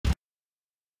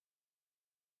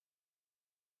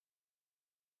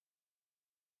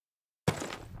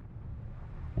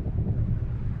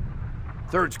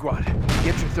Third squad,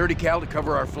 get your 30 cal to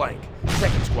cover our flank.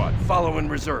 Second squad, follow in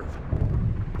reserve.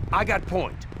 I got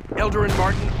point. Elder and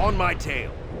Martin on my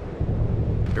tail.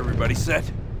 Everybody set?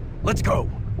 Let's go!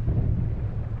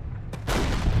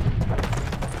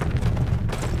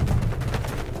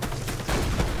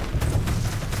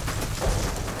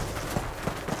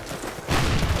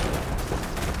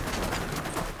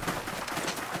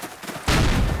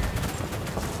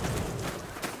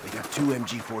 They got 2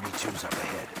 MG-42s up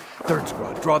ahead. Third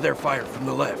squad, draw their fire from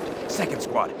the left. Second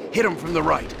squad, hit them from the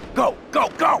right. Go, go,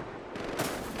 go!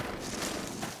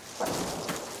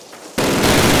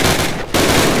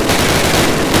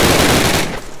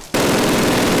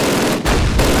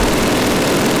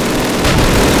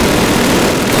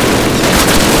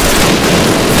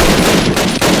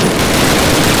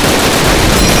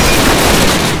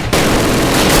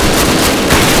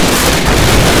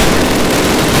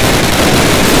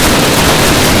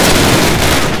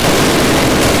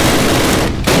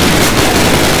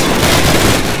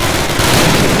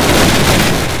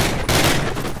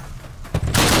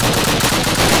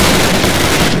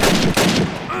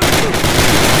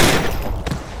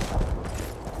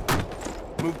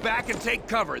 Back and take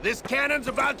cover. This cannon's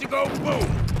about to go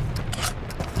boom!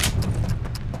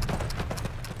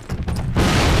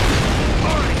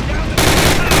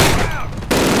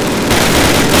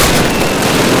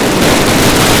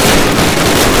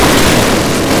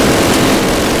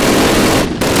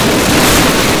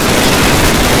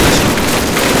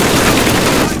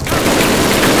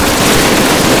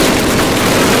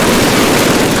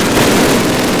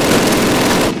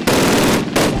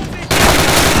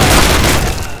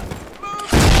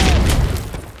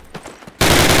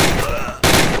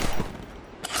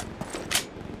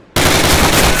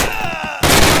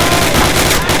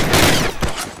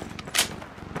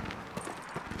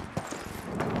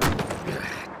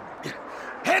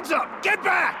 Heads up! Get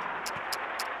back!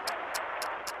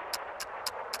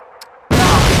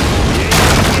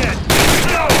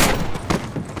 Go!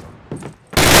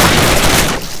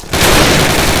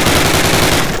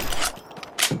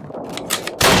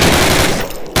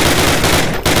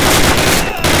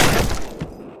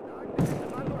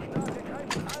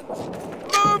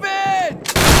 Move it!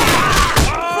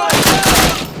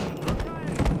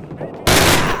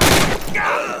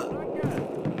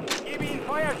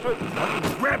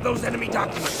 Grab those enemy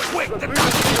documents! Quick! The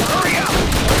documents! Hurry up!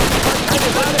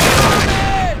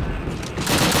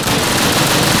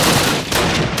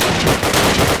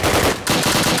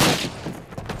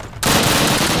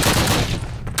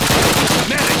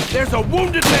 Medic! There's a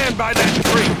wounded man by that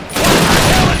tree! What the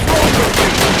hell is wrong with you?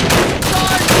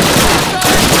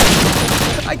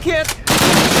 I can't...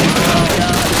 Oh,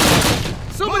 God!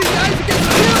 So many guys are getting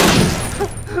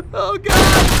killed! Oh,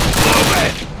 God! Move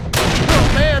it! Oh,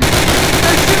 man!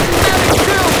 They're shooting medics,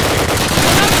 too!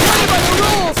 I'm playing by the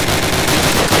rules!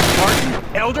 Martin,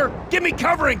 Elder, give me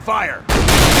covering fire!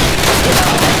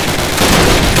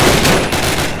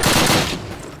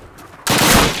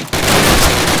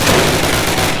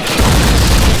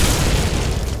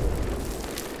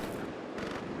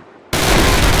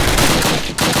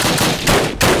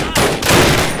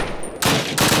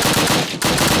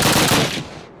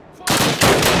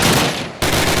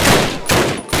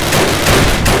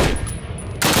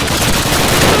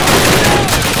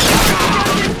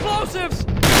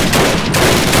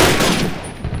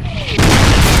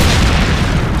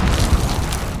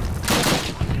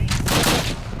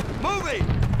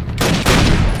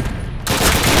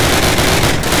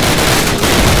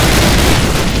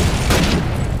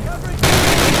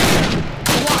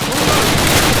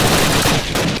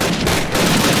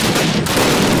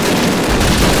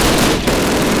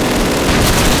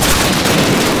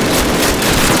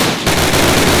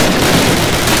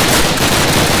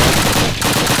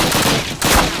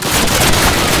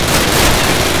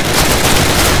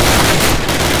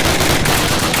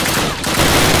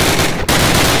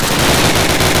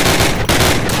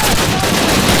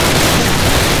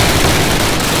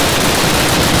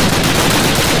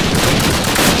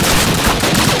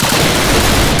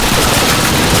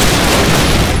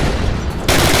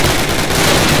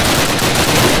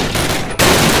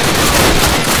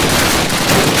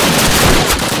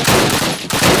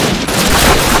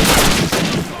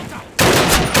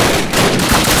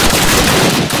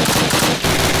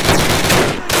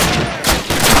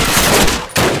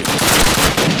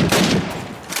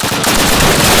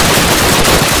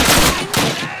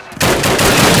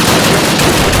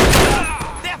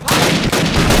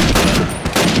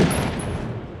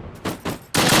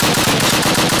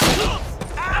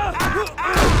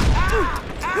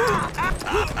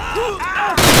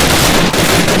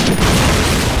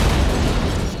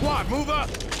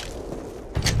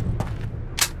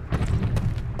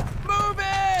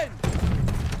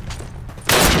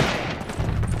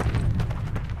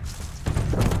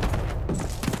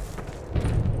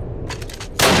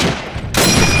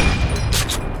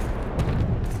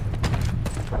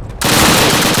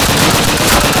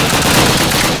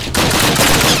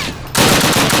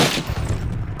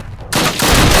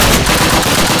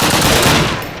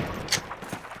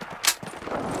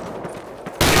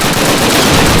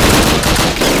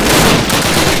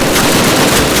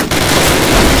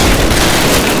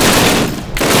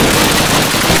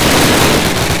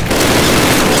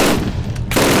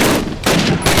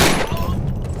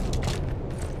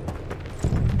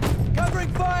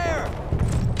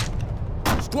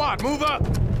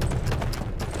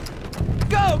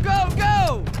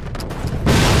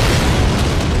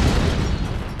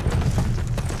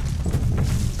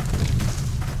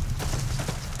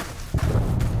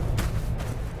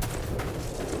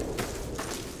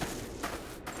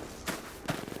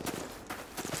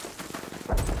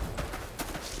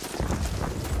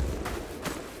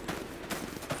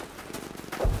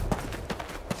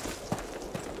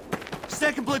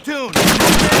 second platoon!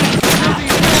 Now,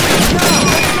 let's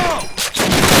go!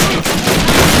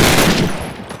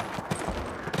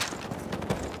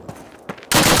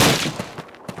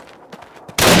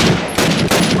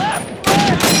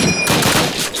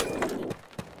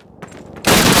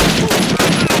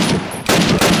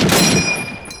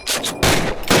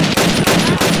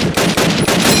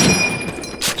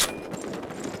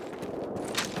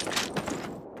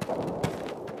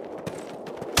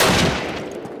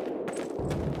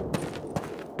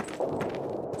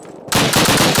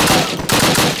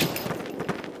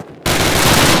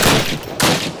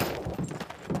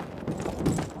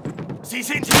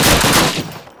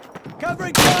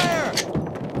 Covering fire!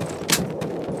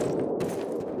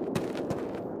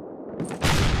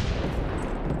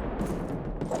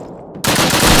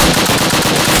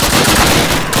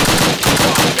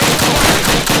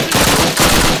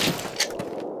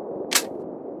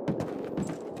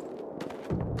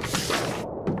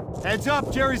 Heads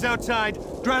up, Jerry's outside.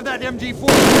 Grab that MG4.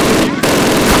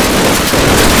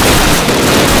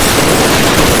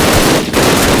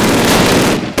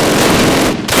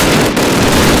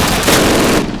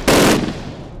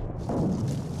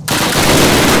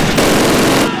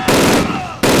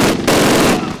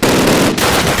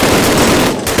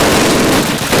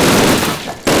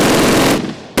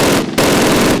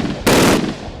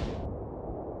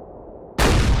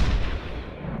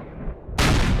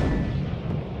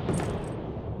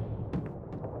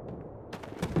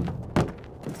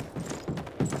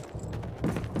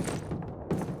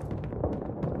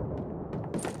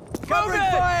 Covering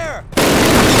fire!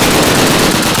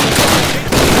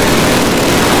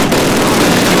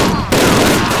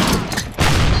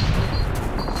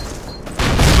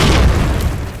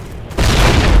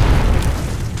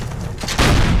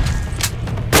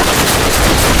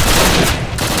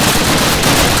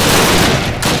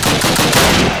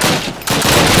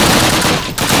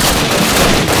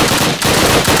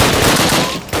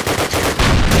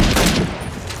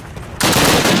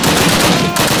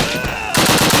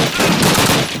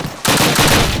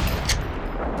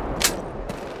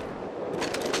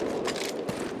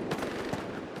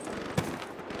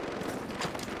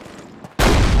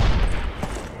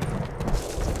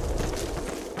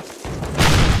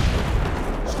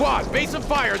 Squad, base of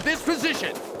fire, this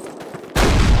position!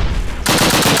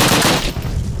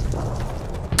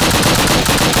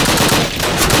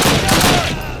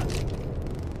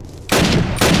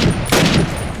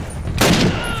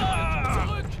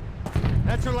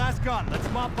 That's our last gun. Let's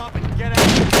mop up and get out.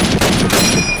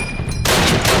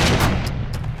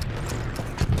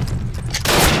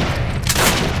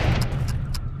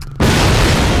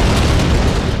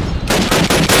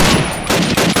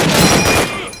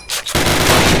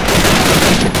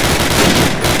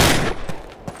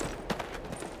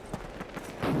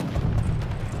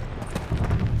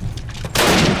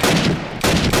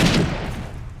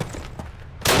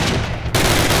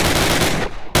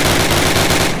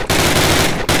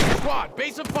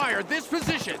 Base of fire, this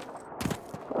position!